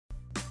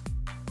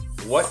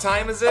What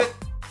time is it?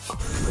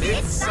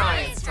 It's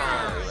science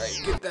time. All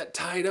right, get that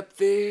tied up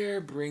there.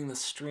 Bring the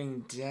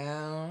string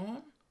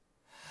down.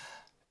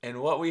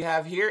 And what we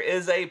have here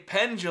is a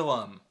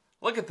pendulum.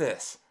 Look at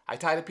this. I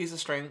tied a piece of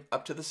string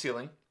up to the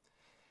ceiling.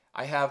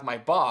 I have my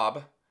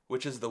bob,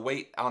 which is the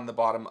weight on the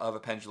bottom of a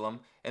pendulum.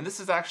 And this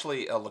is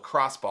actually a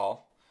lacrosse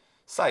ball.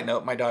 Side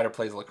note, my daughter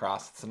plays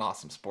lacrosse. It's an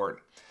awesome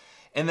sport.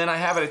 And then I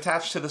have it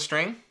attached to the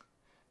string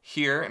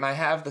here, and I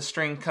have the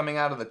string coming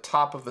out of the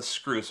top of the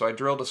screw. So I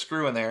drilled a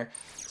screw in there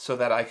so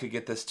that I could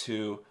get this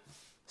to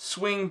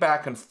swing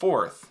back and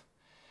forth.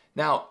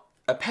 Now,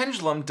 a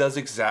pendulum does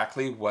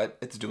exactly what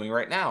it's doing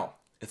right now.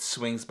 It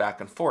swings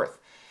back and forth.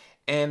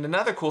 And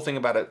another cool thing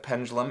about a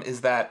pendulum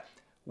is that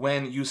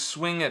when you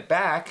swing it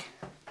back,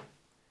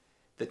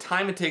 the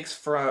time it takes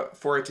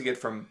for it to get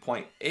from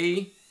point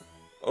A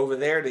over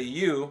there to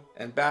U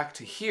and back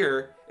to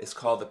here is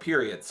called the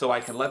period. So I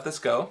can let this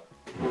go.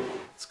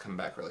 Let's come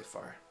back really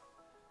far.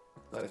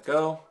 Let it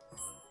go.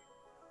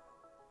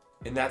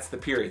 And that's the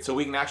period. So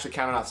we can actually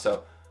count it off.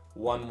 So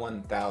 1,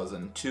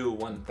 1,000, 2,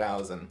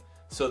 1,000.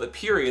 So the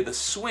period, the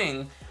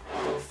swing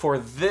for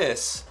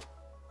this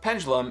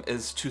pendulum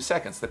is 2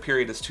 seconds. The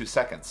period is 2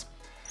 seconds.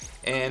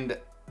 And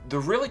the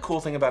really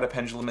cool thing about a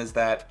pendulum is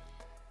that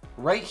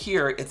right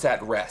here, it's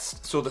at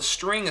rest. So the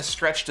string is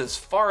stretched as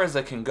far as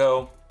it can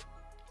go.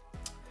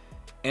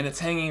 And it's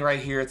hanging right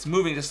here. It's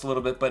moving just a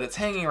little bit, but it's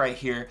hanging right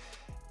here.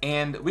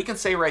 And we can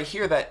say right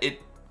here that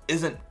it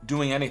isn't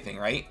doing anything,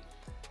 right?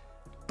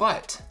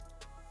 But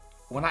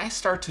when I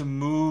start to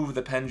move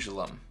the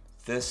pendulum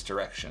this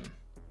direction,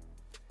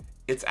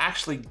 it's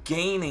actually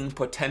gaining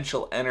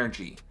potential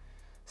energy.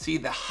 See,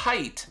 the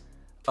height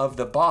of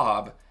the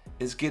bob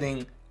is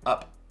getting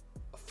up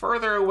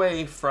further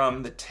away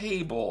from the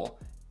table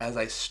as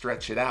I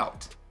stretch it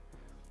out,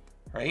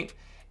 right?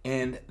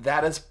 And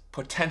that is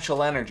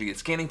potential energy.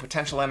 It's gaining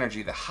potential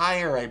energy. The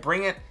higher I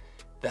bring it,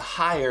 the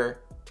higher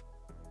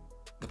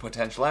the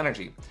potential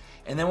energy.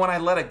 And then when I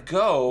let it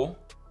go,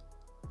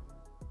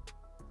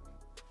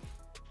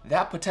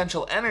 that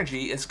potential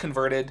energy is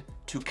converted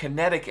to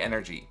kinetic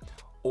energy,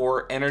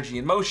 or energy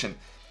in motion.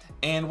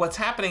 And what's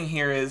happening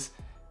here is,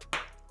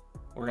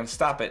 we're gonna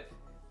stop it.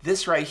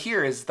 This right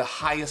here is the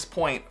highest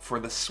point for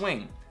the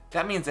swing.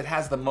 That means it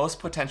has the most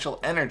potential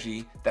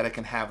energy that it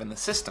can have in the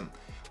system.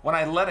 When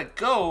I let it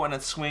go and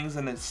it swings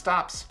and it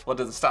stops, well, it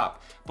doesn't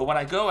stop, but when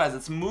I go, as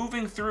it's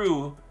moving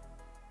through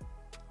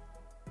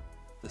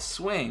the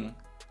swing,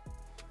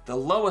 the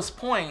lowest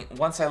point,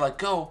 once I let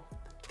go,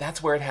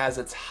 that's where it has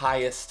its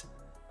highest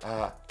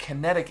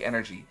kinetic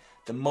energy,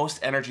 the most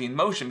energy in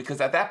motion, because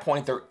at that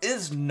point there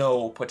is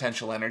no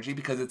potential energy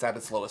because it's at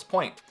its lowest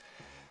point.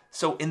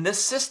 So in this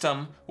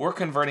system, we're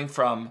converting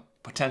from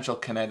potential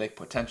kinetic,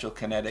 potential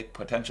kinetic,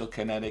 potential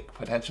kinetic,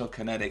 potential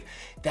kinetic.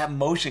 That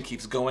motion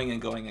keeps going and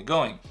going and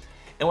going.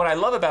 And what I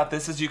love about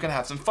this is you can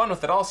have some fun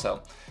with it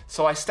also.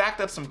 So I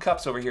stacked up some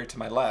cups over here to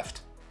my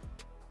left,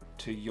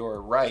 to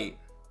your right.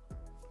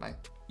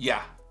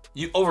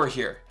 You over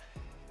here.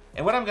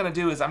 And what I'm gonna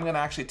do is I'm gonna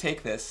actually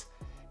take this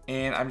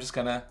and I'm just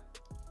gonna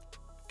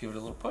give it a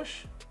little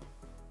push.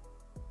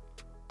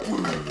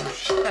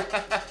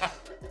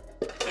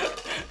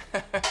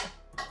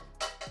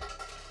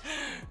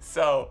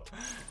 So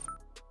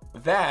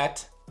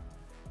that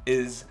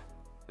is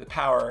the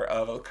power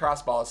of a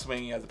lacrosse ball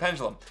swinging as a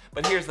pendulum.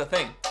 But here's the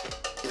thing.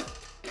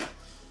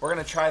 We're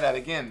gonna try that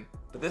again,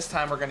 but this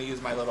time we're gonna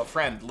use my little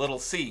friend, Little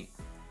C.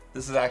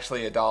 This is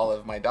actually a doll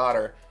of my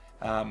daughter.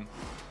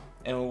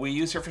 And we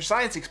use her for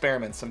science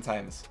experiments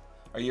sometimes.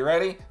 Are you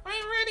ready?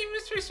 I'm ready,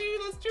 Mr. C,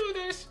 let's do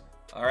this.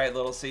 All right,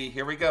 Little C,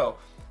 here we go.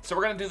 So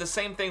we're gonna do the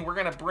same thing. We're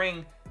gonna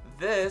bring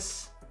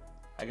this,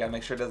 I gotta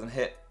make sure it doesn't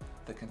hit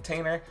the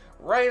container,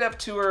 right up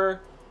to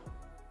her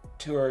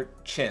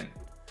chin.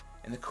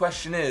 And the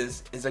question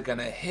is it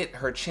gonna hit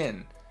her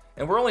chin?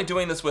 And we're only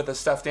doing this with a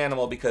stuffed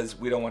animal because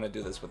we don't wanna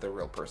do this with a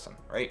real person,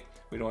 right?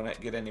 We don't wanna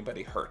get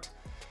anybody hurt.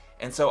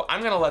 And so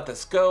I'm gonna let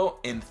this go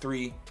in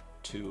 3,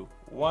 2,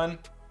 1.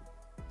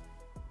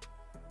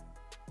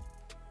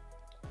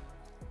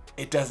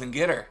 It doesn't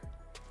get her.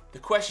 The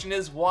question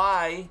is,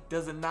 why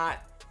does it not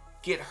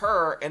get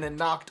her and it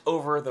knocked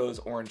over those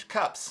orange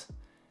cups?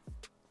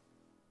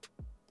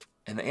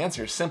 And the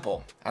answer is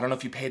simple. I don't know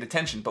if you paid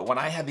attention, but when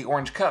I had the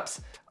orange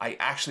cups, I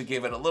actually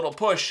gave it a little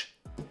push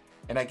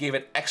and I gave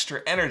it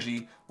extra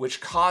energy,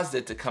 which caused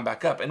it to come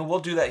back up. And we'll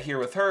do that here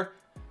with her.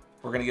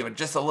 We're gonna give it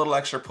just a little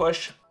extra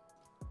push.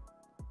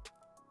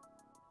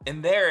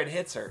 And there it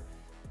hits her.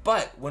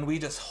 But when we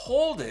just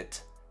hold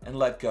it and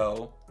let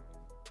go,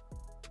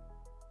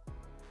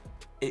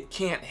 it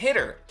can't hit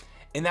her.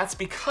 And that's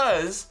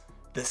because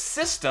the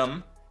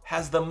system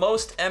has the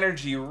most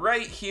energy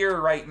right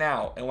here, right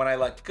now. And when I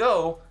let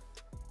go,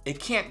 it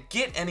can't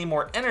get any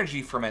more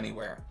energy from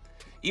anywhere.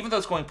 Even though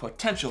it's going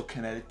potential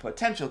kinetic,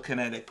 potential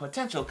kinetic,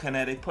 potential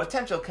kinetic,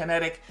 potential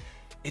kinetic,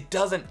 it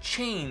doesn't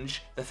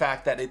change the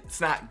fact that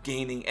it's not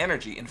gaining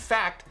energy. In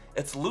fact,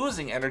 it's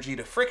losing energy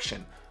to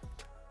friction.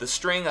 The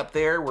string up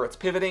there where it's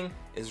pivoting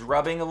is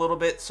rubbing a little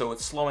bit, so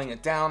it's slowing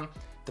it down.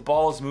 The The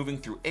ball is moving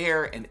through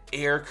air, and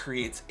air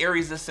creates air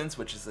resistance,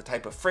 which is a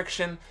type of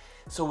friction.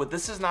 So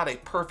this is not a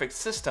perfect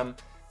system,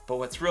 but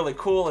what's really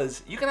cool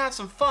is you can have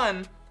some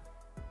fun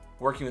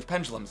working with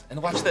pendulums.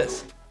 And watch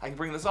this. I can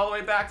bring this all the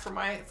way back from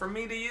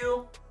me to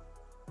you.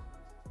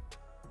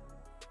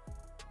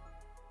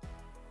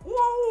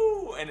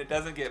 Woo! And it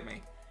doesn't get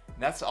me. And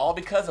that's all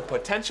because of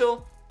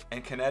potential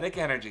and kinetic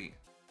energy.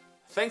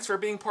 Thanks for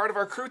being part of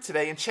our crew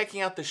today and checking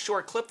out this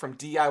short clip from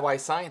DIY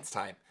Science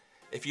Time.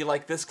 If you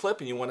like this clip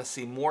and you want to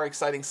see more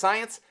exciting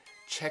science,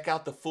 check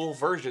out the full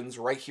versions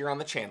right here on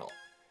the channel.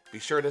 Be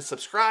sure to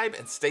subscribe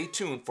and stay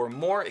tuned for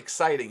more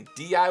exciting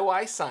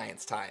DIY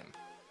Science Time.